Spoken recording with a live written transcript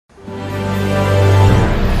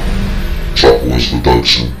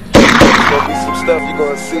Production. Gonna be some stuff you're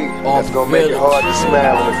gonna see that's gonna make it hard to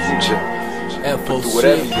smile in the future. Through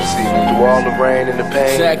whatever you see, through all the rain and the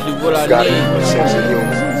pain, exactly what I gotta need. keep a sense of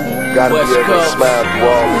humor. Gotta West be able to Coast. smile through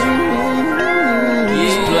all of it.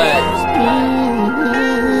 East Black,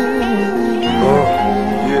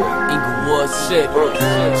 Yeah. Inglewood City.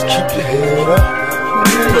 Just keep your head up.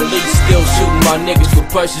 Police still shooting my niggas with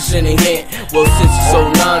brushes in their hand. Well, since it's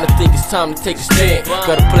 09, I think it's time to take a stand.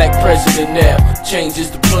 Got a black president now, change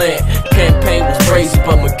is the plan. Campaign was crazy,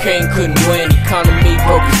 but McCain couldn't win. Economy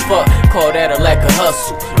broke as fuck, call that a lack of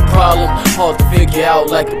hustle. The problem, hard to figure out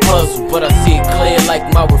like a puzzle, but I see it clear like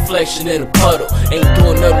my reflection in a puddle. Ain't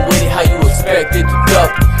doing nothing with it, how you expect it to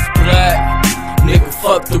double? Black nigga,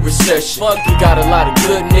 fuck the recession. We got a lot of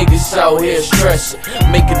good niggas out here stressing,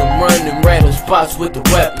 making them run and rattle spots with the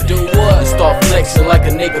weapon. Do what? And start flexing like a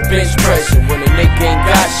nigga bench pressing. When a nigga ain't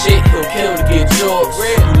got shit, he'll kill to get yours.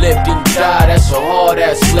 You live and you die, that's a hard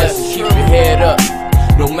ass lesson. Keep your head up,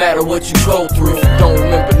 no matter what you go through. If you don't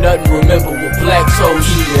remember nothing, remember what black told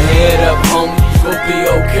you. Keep your head up, homie, you gon' be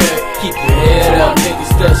okay. Keep your head up, niggas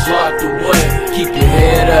that's locked away. Keep your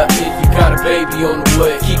head up, if you got a baby on the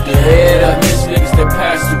way. Keep your head up, there's niggas that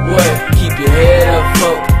passed away. Keep your head up,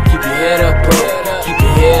 folk, keep your head up, bro. Keep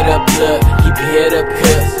your head up, blood, keep your head up,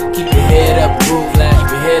 cuz. Keep your head up, groove, keep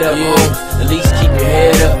your head up, homes. At least keep your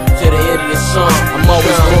head up to the end of the song. I'm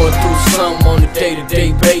always going through something on a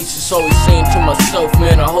day-to-day basis. Always saying to myself,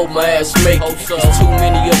 man, I hope my ass make it. There's too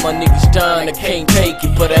many of my niggas dying, I can't take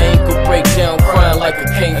it. But I ain't gon' break down crying like I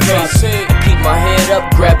can't face it. Keep my head up,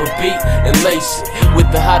 grab a beat and lace it with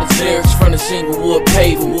the hottest lyrics from the Inglewood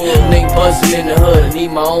pavement. Name buzzing in the hood, I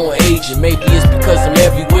need my own agent. Maybe it's because I'm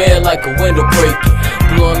everywhere like a window breaker.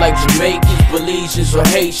 Blowing like Jamaicans, Belizeans or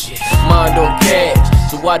Haitians. Mind on cash,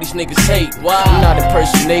 so why these niggas hate? I'm not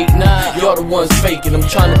impersonating, y'all the ones faking. I'm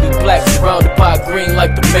trying to be black, surrounded by green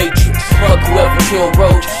like the Matrix. Fuck whoever killed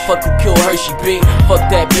Roach, fuck who killed Hershey B. Fuck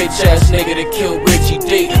that bitch ass nigga that killed Richie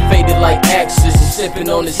D. Faded like Axis and sipping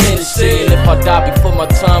on this Hennessy. And if I die before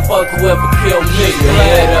my time, fuck whoever killed me. Keep your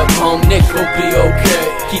head up, home, nigga, gon' be okay.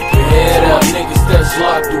 Keep your head up, niggas that's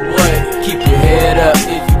locked away. Keep your head up,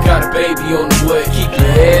 if you got a baby on the way. Keep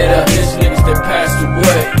your head up, there's niggas that passed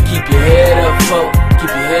away. Keep your head up, folk, keep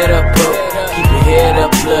your head up, bro.